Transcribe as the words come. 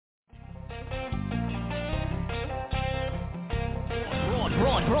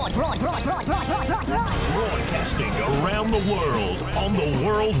Broadcasting around the world on the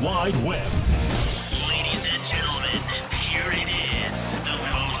World Wide Web. Ladies and gentlemen, here it is, the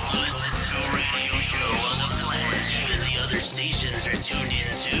most listened to radio show on the planet. Even the other stations are tuned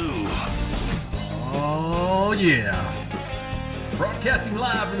in too. Oh yeah. Broadcasting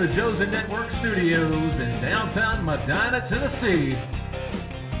live from the Josie Network studios in downtown Medina, Tennessee.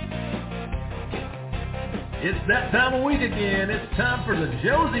 It's that time of week again. It's time for the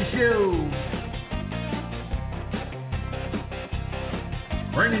Josie Show.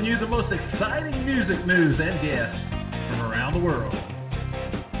 Bringing you the most exciting music news and guests from around the world.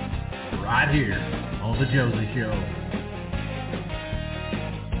 Right here on the Josie Show.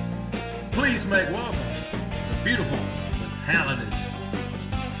 Please make welcome the beautiful, the talented,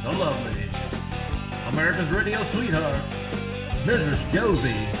 the lovely, America's radio sweetheart, Mrs.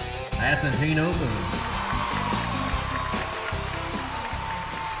 Josie Asentino Moon.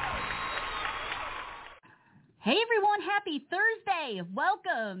 Hey everyone, happy Thursday.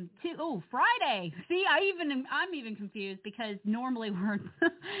 Welcome to Friday. See, I'm even confused because normally we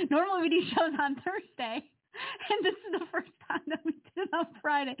do shows on Thursday. And this is the first time that we did it on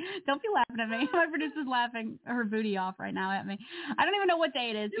Friday. Don't be laughing at me. My producer's laughing her booty off right now at me. I don't even know what day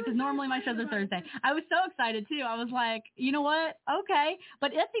it is because normally my shows are Thursday. I was so excited too. I was like, you know what? Okay.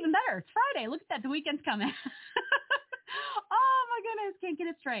 But it's even better. It's Friday. Look at that. The weekend's coming. Oh my goodness, can't get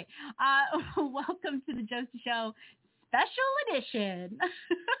it straight. Welcome to the Josie Show Special Edition.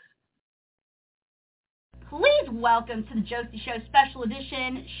 Please welcome to the Josie Show Special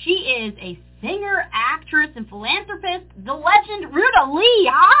Edition. She is a singer, actress, and philanthropist, the legend Ruta Lee.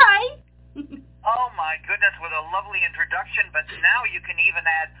 Hi! Oh my goodness, what a lovely introduction, but now you can even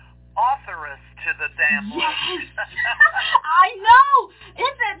add authoress to the damn list. Yes! I know!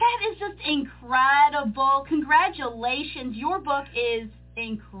 That is just incredible. Congratulations. Your book is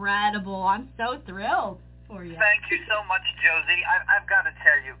incredible. I'm so thrilled for you. Thank you so much, Josie. I've got to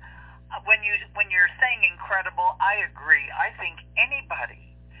tell you, when you're saying incredible, I agree. I think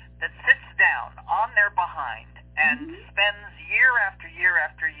anybody that sits down on their behind and spends year after year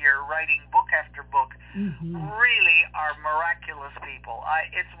after year writing book after book really are miraculous people.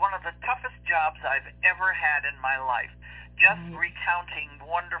 It's one of the toughest jobs I've ever had in my life, just recounting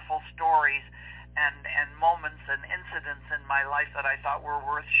wonderful stories and moments and incidents in my life that I thought were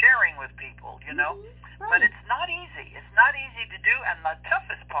worth sharing with people, you know. But it's not easy. It's not easy to do, and the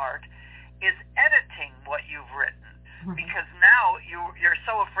toughest part is editing what you've written. Because now you're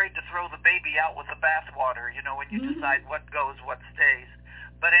so afraid to throw the baby out with the bathwater, you know, when you decide what goes, what stays.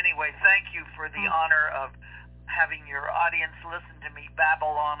 But anyway, thank you for the honor of having your audience listen to me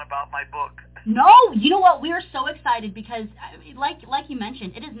babble on about my book. No, you know what? We are so excited because, like you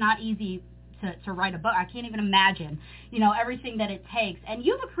mentioned, it is not easy to write a book. I can't even imagine, you know, everything that it takes. And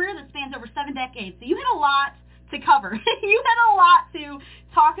you have a career that spans over 7 decades, so you had a lot to cover. You had a lot to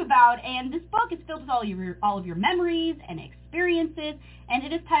talk about, and this book is filled with all of your memories and experiences, and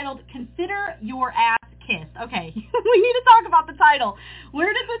it is titled "Consider Your Ass Kissed." Okay, we need to talk about the title.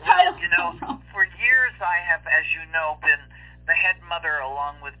 Where did the title come from? For years I have, as you know, been the head mother,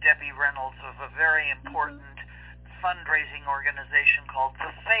 along with Debbie Reynolds, of a very important fundraising organization called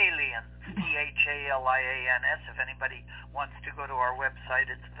Thessalians, Thalians. If anybody wants to go to our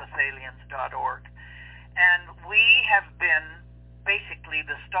website, it's thessalians.org. And we have been basically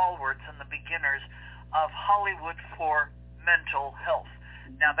the stalwarts and the beginners of Hollywood for mental health.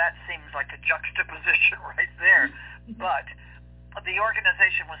 Now that seems like a juxtaposition right there, but the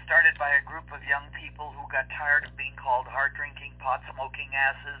organization was started by a group of young people who got tired of being called hard-drinking, pot-smoking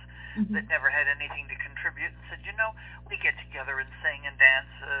asses that never had anything to contribute, and said, you know, we get together and sing and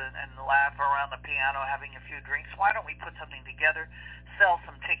dance and laugh around the piano having a few drinks. Why don't we put something together, sell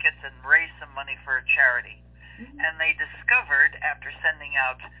some tickets, and raise some money for a charity? And they discovered, after sending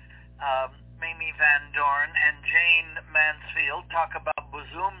out Mamie Van Dorn and Jane Mansfield, talk about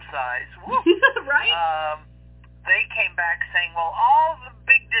bosom size, right? They came back saying, well, all the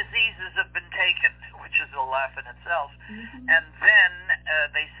big diseases have been taken, which is a laugh in itself. And then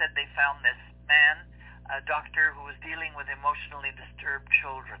they said they found this man, a doctor who was dealing with emotionally disturbed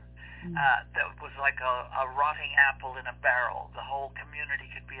children. That was like a rotting apple in a barrel. The whole community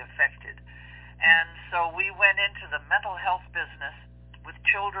could be affected. And so we went into the mental health business with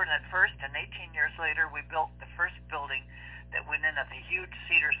children at first, and 18 years later we built the first building that went in at the huge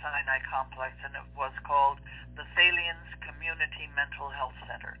Cedars-Sinai complex, and it was called the Thalians Community Mental Health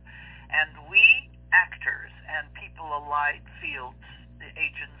Center. And we, actors and people allied fields, the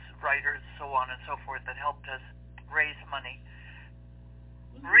agents, writers, so on and so forth, that helped us raise money,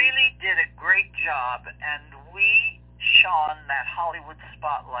 really did a great job, and we shone that Hollywood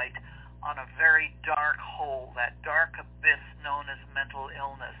spotlight on a very dark hole, that dark abyss known as mental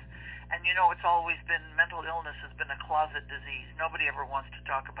illness. And you know, it's always been, mental illness has been a closet disease. Nobody ever wants to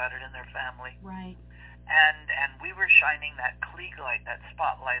talk about it in their family. Right. And we were shining that Klieg light, that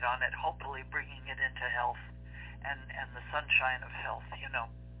spotlight on it, hopefully bringing it into health and the sunshine of health, you know.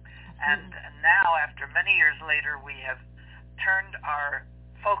 And now, after many years later, we have turned our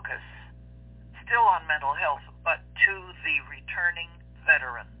focus still on mental health, but to the returning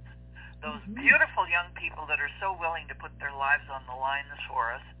veterans. Those beautiful young people that are so willing to put their lives on the lines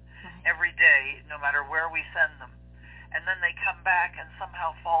for us every day, no matter where we send them. And then they come back and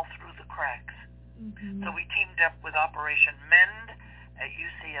somehow fall through the cracks. So we teamed up with Operation Mend at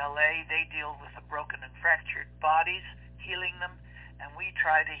UCLA. They deal with the broken and fractured bodies, healing them, and we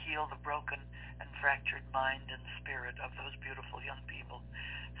try to heal the broken and fractured mind and spirit of those beautiful young people.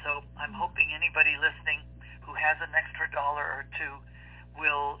 So I'm hoping anybody listening who has an extra dollar or two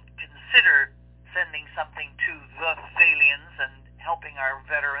will consider sending something to the Thalians and helping our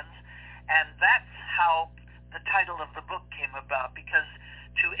veterans. And that's how the title of the book came about, because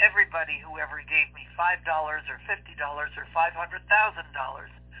to everybody who ever gave me $5 or $50 or $500,000,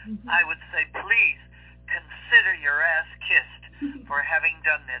 I would say, please consider your ass kissed for having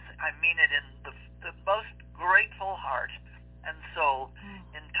done this. I mean it in the most grateful heart and soul.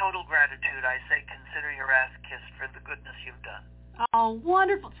 In total gratitude, I say consider your ass kissed for the goodness you've done. Oh,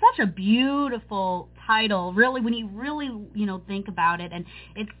 wonderful. Such a beautiful title, really, when you really, think about it. And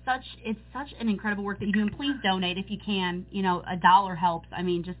it's such an incredible work that you do. And please donate if you can. $1 helps. I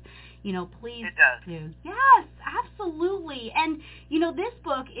mean, just, please it does. do. Yes, absolutely. And, this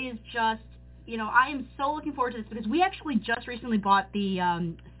book is just, I am so looking forward to this because we actually just recently bought the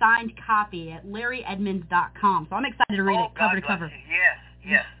signed copy at LarryEdmonds.com. So I'm excited to read it cover to cover.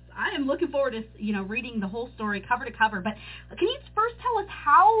 Yes. I am looking forward to, reading the whole story cover to cover. But can you first tell us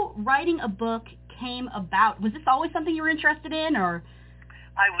how writing a book came about? Was this always something you were interested in, or?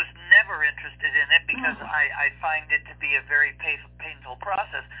 I was never interested in it because I find it to be a very painful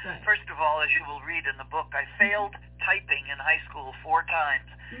process. Right. First of all, as you will read in the book, I failed typing in high school 4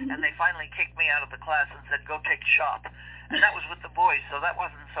 times, and they finally kicked me out of the class and said, go take shop. And that was with the boys, so that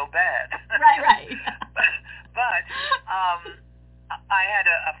wasn't so bad. Right. But I had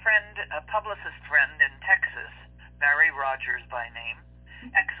a friend, a publicist friend in Texas, Barry Rogers by name,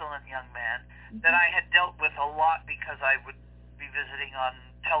 excellent young man, that I had dealt with a lot because I would be visiting on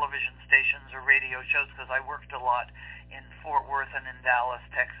television stations or radio shows because I worked a lot in Fort Worth and in Dallas,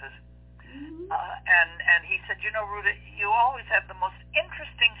 Texas. And he said, Ruta, you always have the most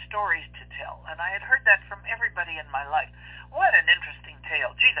interesting stories to tell. And I had heard that from everybody in my life. What an interesting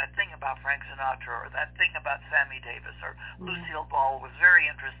tale. Gee, that thing about Frank Sinatra or that thing about Sammy Davis or Lucille Ball was very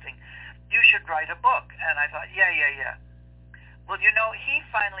interesting. You should write a book. And I thought, yeah. Well, he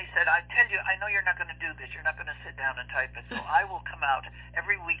finally said, I tell you, I know you're not going to do this. You're not going to sit down and type it. So I will come out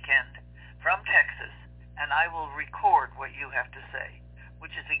every weekend from Texas, and I will record what you have to say,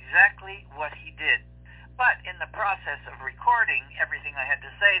 which is exactly what he did. But in the process of recording everything I had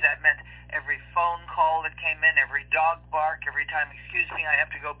to say, that meant every phone call that came in, every dog bark, every time, excuse me, I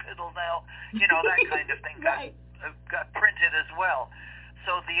have to go piddle now, that kind of thing got printed as well.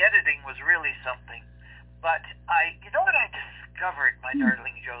 So the editing was really something. But what I discovered, my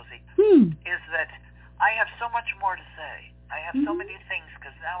darling Josie, is that I have so much more to say. I have so many things,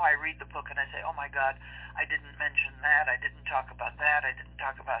 because now I read the book and I say, oh my God, I didn't mention that. I didn't talk about that. I didn't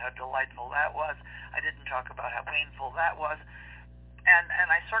talk about how delightful that was. I didn't talk about how painful that was. And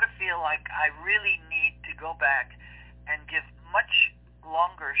I sort of feel like I really need to go back and give much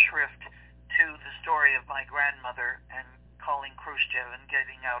longer shrift to the story of my grandmother and calling Khrushchev and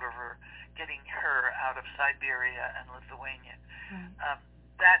getting her out of Siberia and Lithuania.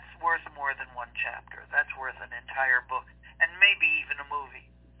 That's worth more than one chapter. That's worth an entire book, and maybe even a movie.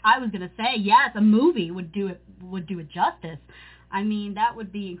 I was going to say, yes, a movie would do it justice. I mean, that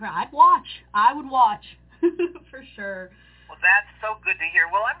would be incredible. I would watch for sure. Well, that's so good to hear.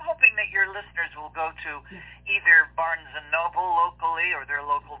 Well, I'm hoping that your listeners will go to either Barnes & Noble locally or their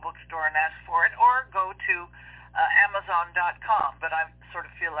local bookstore and ask for it, or go to Amazon.com. But I sort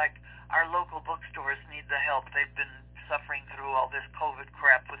of feel like our local bookstores need the help. They've been suffering through all this COVID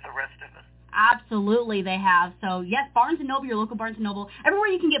crap with the rest of us. Absolutely, they have. So, yes, Barnes & Noble, your local Barnes & Noble, everywhere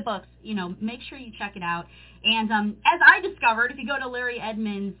you can get books, make sure you check it out. And as I discovered, if you go to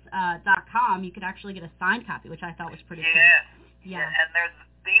LarryEdmonds.com, you could actually get a signed copy, which I thought was pretty cool. Yeah. And they're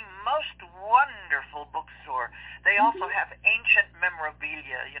the most wonderful bookstore. They also have ancient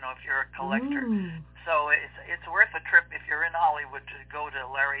memorabilia, if you're a collector. So it's worth a trip if you're in Hollywood to go to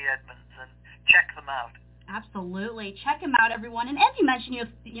Larry Edmonds and check them out. Absolutely. Check him out, everyone. And as you mentioned,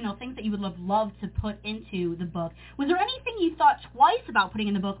 you have things that you would love to put into the book. Was there anything you thought twice about putting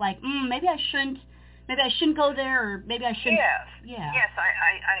in the book, like, maybe I shouldn't go there, or maybe I shouldn't? Yes. Yeah. Yes,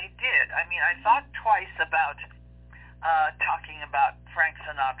 I did. I mean, I thought twice about talking about Frank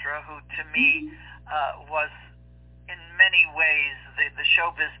Sinatra, who to me was in many ways the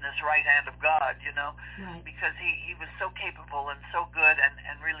show business right hand of God, Right. because he was so capable and so good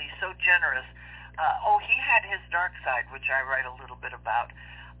and really so generous. He had his dark side, which I write a little bit about.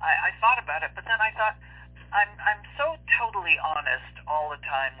 I thought about it, but then I thought, I'm so totally honest all the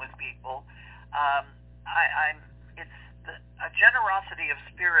time with people. It's a generosity of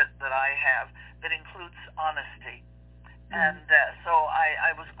spirit that I have that includes honesty. And so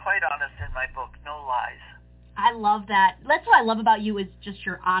I was quite honest in my book, no lies. I love that. That's what I love about you, is just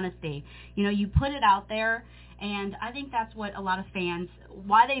your honesty. You put it out there, and I think that's what a lot of fans,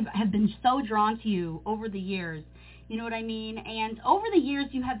 why they have been so drawn to you over the years. You know what I mean? And over the years,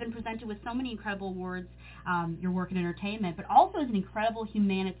 you have been presented with so many incredible awards, your work in entertainment, but also as an incredible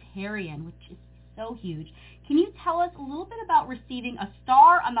humanitarian, which is so huge. Can you tell us a little bit about receiving a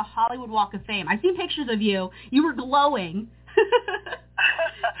star on the Hollywood Walk of Fame? I've seen pictures of you. You were glowing.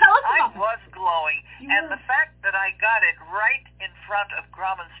 Tell us about I was glowing, and the fact that I got it right in front of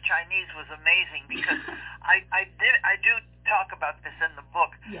Grauman's Chinese was amazing, because I do talk about this in the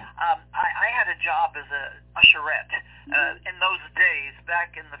book. Yeah. I had a job as a usherette. In those days,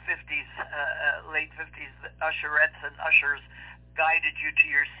 back in the 50s, late 50s, usherettes and ushers guided you to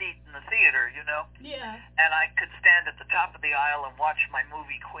your seat in the theater, Yeah. And I could stand at the top of the aisle and watch my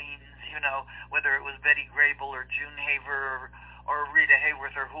movie queens, whether it was Betty Grable or June Haver or Rita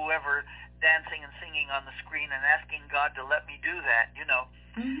Hayworth or whoever, dancing and singing on the screen and asking God to let me do that,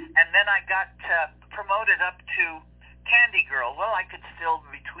 Mm-hmm. And then I got promoted up to Candy Girl. Well, I could still,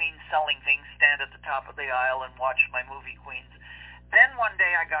 between selling things, stand at the top of the aisle and watch my movie queens. Then one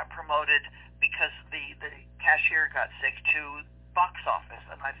day I got promoted because the cashier got sick to box office,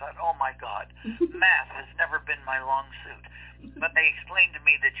 and I thought, oh my God, math has never been my long suit. But they explained to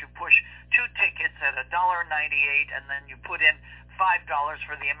me that you push 2 tickets at $1.98, and then you put in $5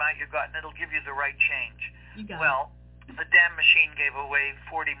 for the amount you got, and it'll give you the right change. You got Well, the damn machine gave away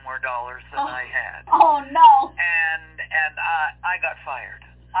 $40 more than I had. Oh, no. And I got fired.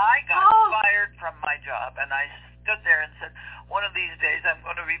 I got fired from my job, and I stood there and said, one of these days I'm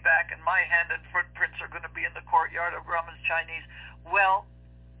going to be back, and my hand and footprints are going to be in the courtyard of Grauman's Chinese. Well,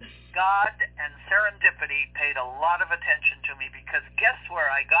 God and serendipity paid a lot of attention to me, because guess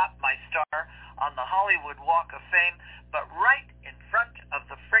where I got my star on the Hollywood Walk of Fame, but right in front of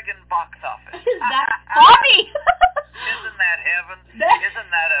the friggin' box office. That's funny. Isn't that heaven? Isn't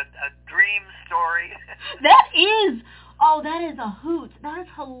that a dream story? That is. Oh, that is a hoot. That is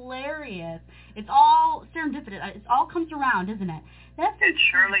hilarious. It's all serendipity. It all comes around, isn't it? It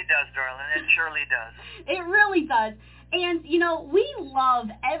surely does, darling. It surely does. It really does. And, we love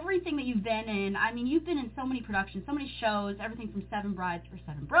everything that you've been in. I mean, you've been in so many productions, so many shows, everything from Seven Brides for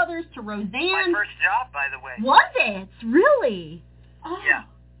Seven Brothers to Roseanne. My first job, by the way. Was it? Really? Oh, yeah.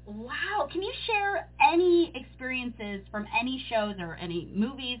 Wow. Can you share any experiences from any shows or any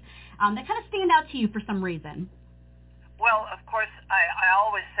movies that kind of stand out to you for some reason? Well, of course, I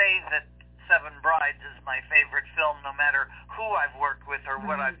always say that Seven Brides is my favorite film, no matter who I've worked with or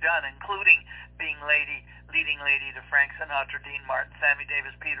what I've done, including being leading lady to Frank Sinatra, Dean Martin, Sammy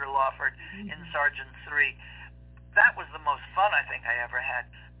Davis, Peter Lawford in Sergeant 3. That was the most fun I think I ever had.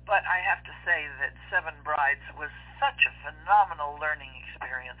 But I have to say that Seven Brides was such a phenomenal learning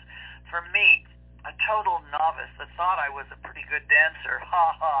experience. For me, a total novice that thought I was a pretty good dancer,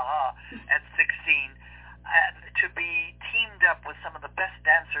 at 16, to be teamed up with some of the best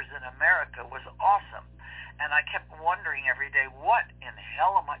dancers in America was awesome. And I kept wondering every day, what in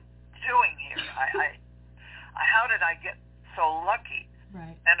hell am I doing here? How did I get so lucky?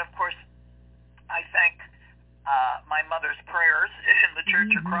 Right. And of course, I thank my mother's prayers in the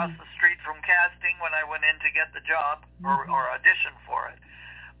church across the street from casting when I went in to get the job or audition for it.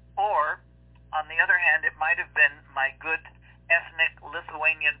 Or, on the other hand, it might have been my good ethnic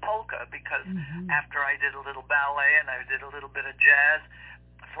Lithuanian polka, because after I did a little ballet and I did a little bit of jazz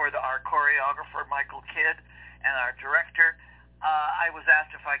for our choreographer, Michael Kidd, and our director, I was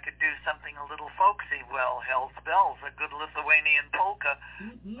asked if I could do something a little folksy. Well, Hell's Bells, a good Lithuanian polka,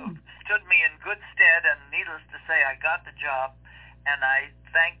 stood me in good stead, and needless to say, I got the job, and I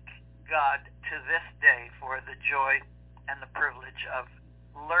thank God to this day for the joy and the privilege of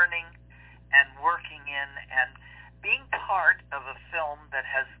learning and working in and being part of a film that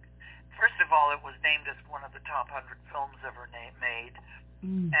has, first of all, it was named as one of the top 100 films ever made,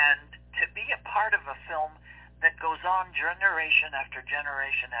 and to be a part of a film that goes on generation after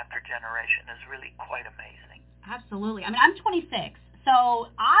generation after generation is really quite amazing. Absolutely. I mean, I'm 26, so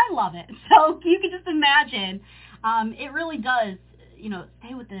I love it. So you can just imagine, it really does,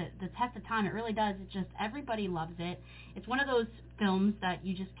 stay with the test of time. It really does. It just, everybody loves it. It's one of those films that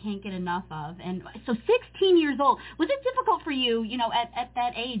you just can't get enough of. And so 16 years old, was it difficult for you, at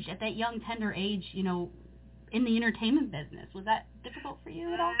that age, at that young, tender age, in the entertainment business? Was that difficult for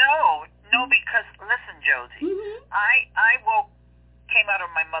you at all? No, because listen, Josie, I came out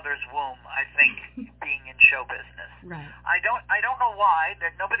of my mother's womb, I think, being in show business. Right. I don't know why.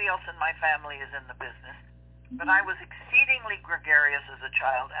 That nobody else in my family is in the business, but I was exceedingly gregarious as a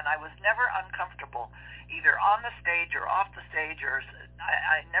child, and I was never uncomfortable, either on the stage or off the stage, or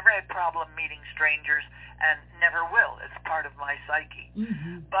I never had problem meeting strangers, and never will. It's part of my psyche.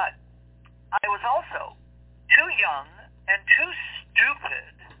 But I was also too young and too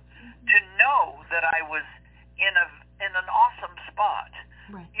stupid to know that I was in an awesome spot.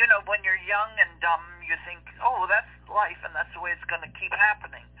 Right. When you're young and dumb, you think, oh, that's life and that's the way it's going to keep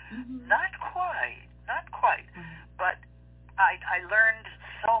happening. Not quite. But I learned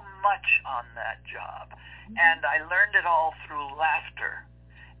so much on that job, and I learned it all through laughter.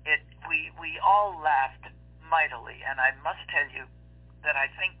 We all laughed mightily, and I must tell you that I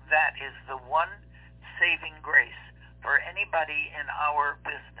think that is the one saving grace for anybody in our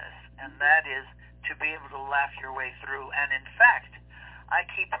business, and that is to be able to laugh your way through. And in fact, I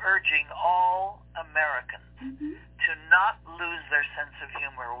keep urging all Americans to not lose their sense of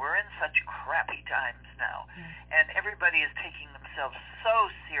humor. We're in such crappy times now, and everybody is taking themselves so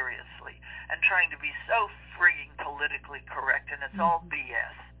seriously and trying to be so frigging politically correct, and it's all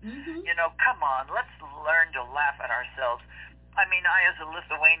BS. Come on, let's learn to laugh at ourselves. I mean, I, as a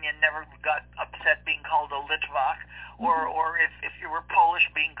Lithuanian, never got upset being called a Litvak, or if you were Polish,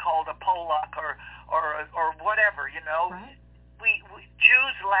 being called a Polak, or whatever. Right. We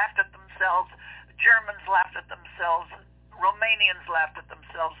Jews laughed at themselves, Germans laughed at themselves, Romanians laughed at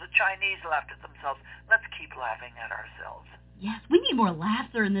themselves, the Chinese laughed at themselves. Let's keep laughing at ourselves. Yes, we need more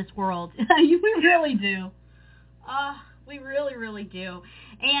laughter in this world. We really do. We really, really do.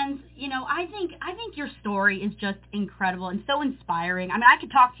 And, I think your story is just incredible and so inspiring. I mean, I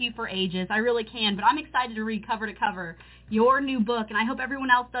could talk to you for ages. I really can. But I'm excited to read cover to cover your new book, and I hope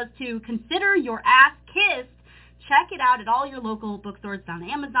everyone else does too. Consider Your Ass Kissed. Check it out at all your local bookstores, on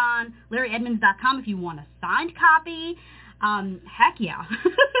Amazon, LarryEdmonds.com if you want a signed copy. Heck yeah.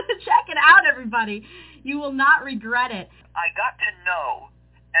 Check it out, everybody. You will not regret it. I got to know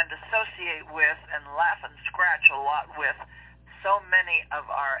and associate with and laugh and scratch a lot with so many of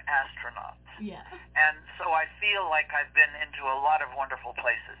our astronauts. Yeah. And so I feel like I've been into a lot of wonderful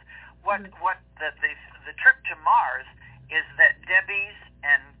places. What the trip to Mars is that Debbie's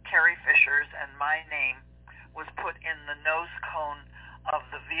and Carrie Fisher's and my name was put in the nose cone of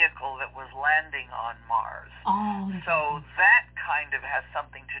the vehicle that was landing on Mars. Oh. So that kind of has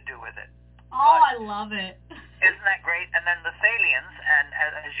something to do with it. Oh, I love it. Isn't that great? And then the Thalians, and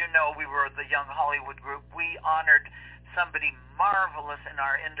as you know, we were the Young Hollywood Group. We honored somebody marvelous in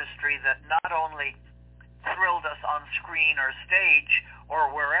our industry that not only thrilled us on screen or stage or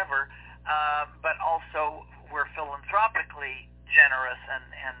wherever, but also were philanthropically generous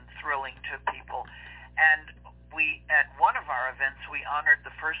and thrilling to people. And we, at one of our events, we honored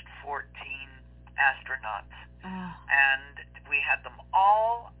the first 14 astronauts. And we had them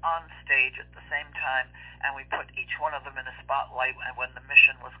all on stage at the same time, and we put each one of them in a spotlight when the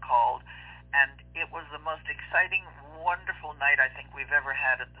mission was called. And it was the most exciting, wonderful night I think we've ever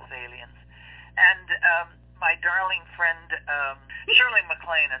had at the Thalians. And my darling friend Shirley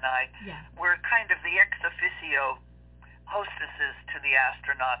MacLaine and I were kind of the ex officio hostesses to the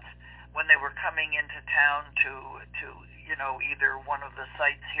astronauts when they were coming into town to either one of the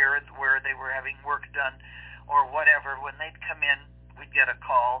sites here where they were having work done or whatever. When they'd come in, we'd get a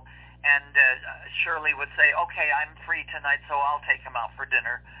call, and Shirley would say, okay, I'm free tonight, so I'll take him out for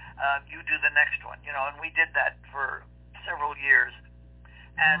dinner. You do the next one, and we did that for several years.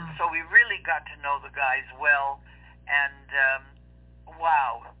 And so we really got to know the guys well, and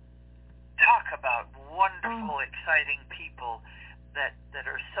wow, talk about wonderful, exciting people that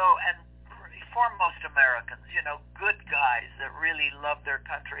are so, and foremost Americans, good guys that really love their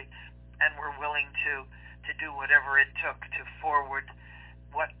country and were willing to do whatever it took to forward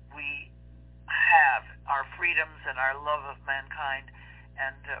what we have, our freedoms and our love of mankind.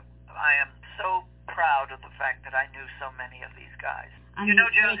 And I am so proud of the fact that I knew so many of these guys.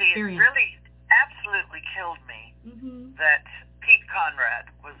 Josie, it really absolutely killed me that Pete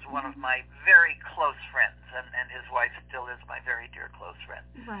Conrad was one of my very close friends, and his wife still is my very dear close friend.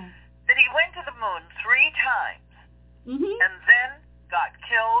 Right. That he moon 3 times, Mm-hmm. and then got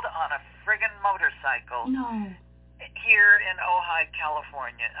killed on a friggin' motorcycle No. here in Ojai,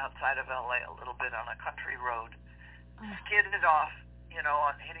 California, outside of LA, a little bit on a country road. Skidded off,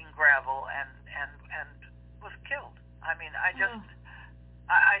 on hitting gravel and was killed. I mean, I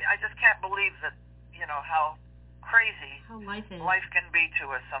just can't believe that, how crazy How life is. life can be to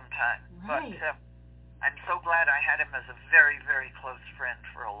us sometimes. Right. But I'm so glad I had him as a very, very close friend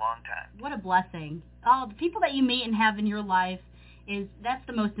for a long time. What a blessing. Oh, the people that you meet and have in your life that's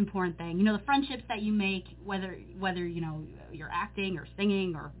the most important thing. The friendships that you make, whether you're acting or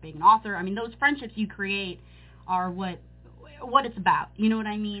singing or being an author, I mean, those friendships you create are what it's about. You know what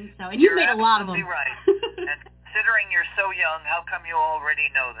I mean? So, and you've made a lot of them. You're absolutely right. And considering you're so young, how come you already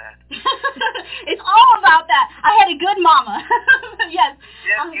know that? It's all about that. I had a good mama. Yes.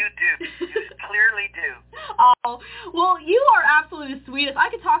 Yes, you do. You clearly do. Oh, well, you are absolutely the sweetest. I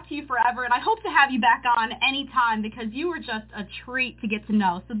could talk to you forever, and I hope to have you back on anytime because you were just a treat to get to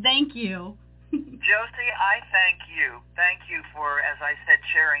know. So thank you. Josie, I thank you. Thank you for, as I said,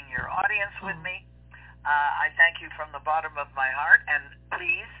 sharing your audience with me. I thank you from the bottom of my heart, and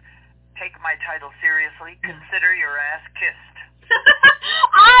please take my title seriously. Consider your ass kissed.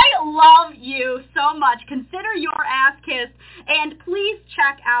 I love you so much. Consider your ass kissed, and please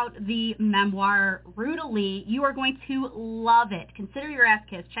check out the memoir, Ruta Lee. You are going to love it. Consider your ass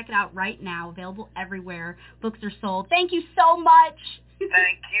kissed. Check it out right now. Available everywhere. Books are sold. Thank you so much.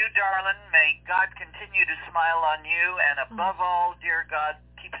 Thank you, darling. May God continue to smile on you, and above all, dear God,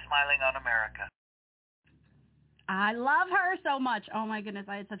 keep smiling on America. I love her so much. Oh, my goodness.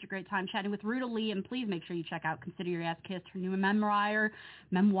 I had such a great time chatting with Ruta Lee, and please make sure you check out Consider Your Ass Kissed, her new memoir.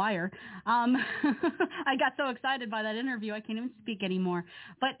 I got so excited by that interview, I can't even speak anymore.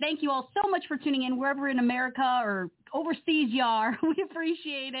 But thank you all so much for tuning in, wherever in America or overseas you are. We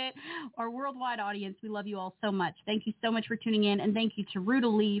appreciate it. Our worldwide audience, we love you all so much. Thank you so much for tuning in, and thank you to Ruta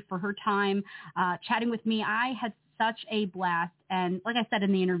Lee for her time chatting with me. I had such a blast, and like I said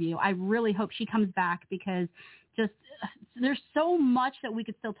in the interview, I really hope she comes back because just there's so much that we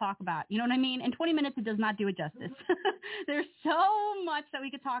could still talk about. You know what I mean? In 20 minutes, it does not do it justice. There's so much that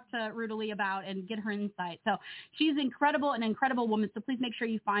we could talk to Ruta Lee about and get her insight. So she's incredible, an incredible woman. So please make sure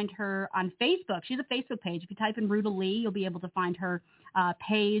you find her on Facebook. She's a Facebook page. If you type in Ruta Lee, you'll be able to find her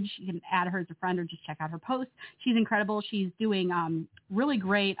page. You can add her as a friend or just check out her posts. She's incredible. She's doing really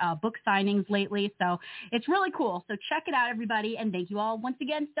great book signings lately. So it's really cool. So check it out, everybody. And thank you all once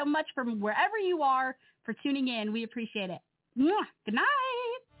again so much from wherever you are for tuning in. We appreciate it. Mwah. Good night.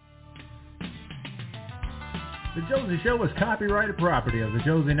 The Josie Show is copyrighted property of the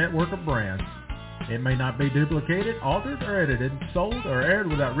Josie Network of Brands. It may not be duplicated, altered, or edited, sold, or aired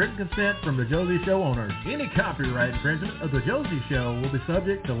without written consent from the Josie Show owners. Any copyright infringement of the Josie Show will be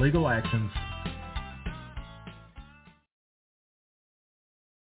subject to legal actions.